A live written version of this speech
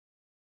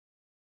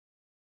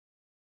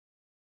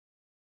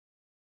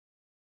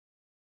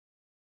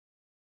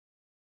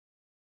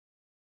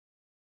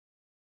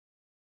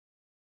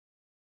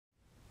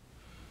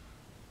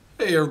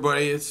Hey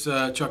everybody, it's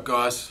Chuck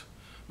Gauss,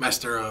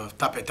 master of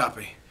Tape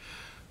Tape.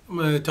 I'm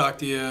going to talk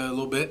to you a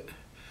little bit,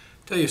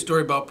 tell you a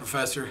story about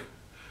Professor.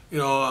 You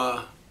know,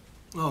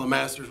 all the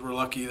masters were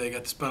lucky. They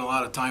got to spend a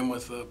lot of time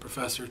with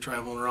Professor,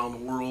 traveling around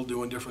the world,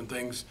 doing different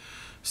things,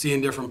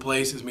 seeing different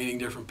places, meeting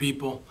different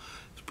people.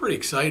 It's pretty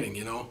exciting,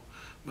 you know.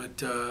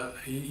 But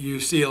you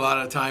see a lot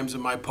of times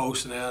in my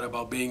posts and that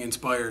about being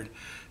inspired,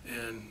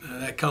 and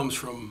that comes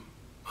from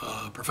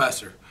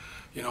Professor.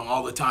 You know,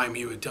 all the time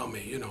he would tell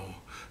me, you know,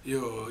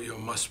 you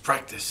must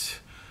practice.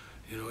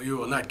 You know, you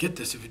will not get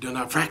this if you do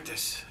not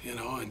practice. You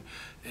know,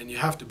 and you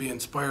have to be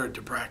inspired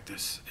to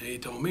practice. And he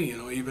told me, you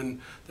know, even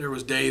there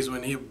was days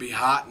when he would be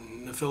hot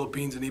in the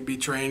Philippines and he'd be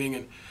training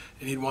and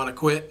he'd want to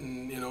quit,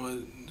 and you know,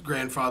 his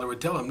grandfather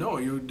would tell him, no,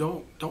 you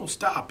don't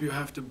stop. You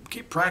have to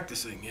keep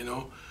practicing. You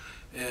know,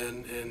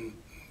 and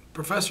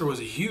Professor was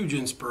a huge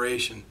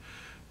inspiration.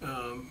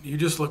 You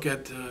just look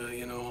at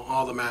you know,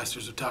 all the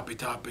masters of Tape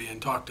Tape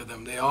and talk to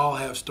them. They all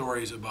have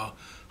stories about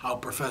how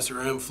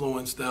Professor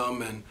influenced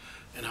them and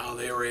how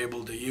they were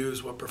able to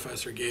use what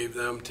Professor gave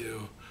them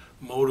to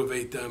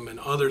motivate them in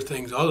other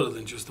things other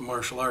than just the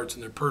martial arts,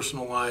 in their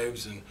personal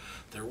lives and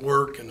their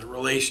work and their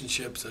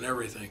relationships and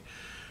everything.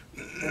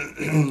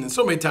 And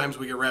so many times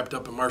we get wrapped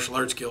up in martial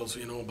arts skills,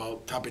 you know,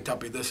 about Tape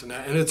Tape this and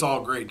that, and it's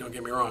all great, don't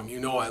get me wrong. You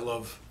know I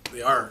love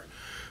the art.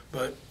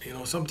 But, you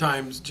know,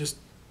 sometimes just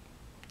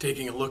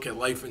taking a look at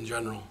life in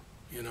general,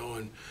 you know,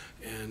 and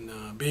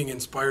being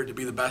inspired to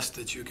be the best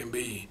that you can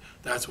be.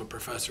 That's what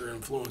Professor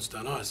influenced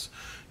on us.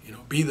 You know,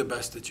 be the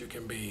best that you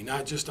can be,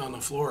 not just on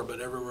the floor,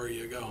 but everywhere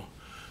you go.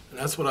 And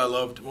that's what I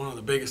loved. One of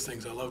the biggest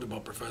things I loved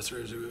about Professor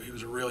is he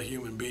was a real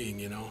human being,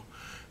 you know,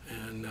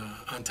 and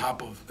on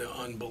top of the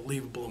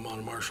unbelievable amount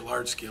of martial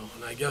arts skill.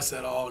 And I guess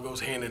that all goes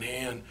hand in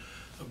hand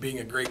of being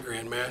a great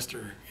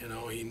grandmaster. You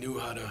know, he knew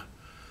how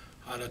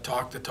to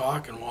talk the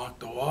talk and walk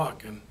the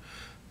walk, and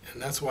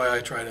that's why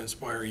I try to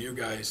inspire you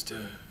guys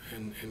to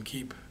and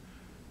keep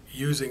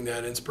using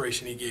that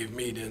inspiration he gave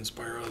me to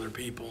inspire other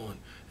people.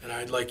 And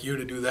I'd like you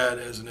to do that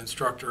as an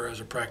instructor,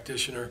 as a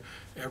practitioner.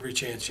 Every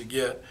chance you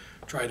get,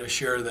 try to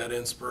share that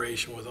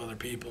inspiration with other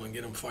people and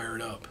get them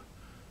fired up.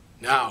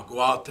 Now, go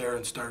out there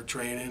and start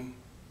training.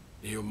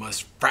 You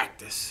must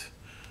practice.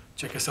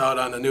 Check us out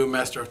on the new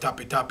Master of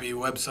Tape Tape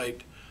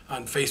website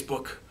on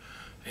Facebook,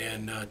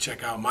 and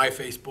check out my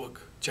Facebook.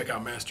 Check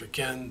out Master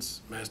Ken's,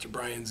 Master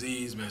Brian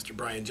Z's, Master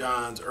Brian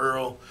John's,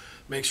 Earl.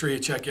 Make sure you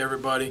check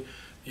everybody.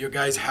 You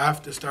guys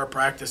have to start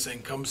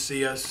practicing. Come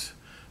see us.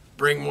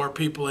 Bring more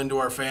people into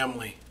our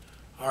family.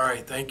 All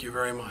right, thank you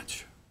very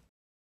much.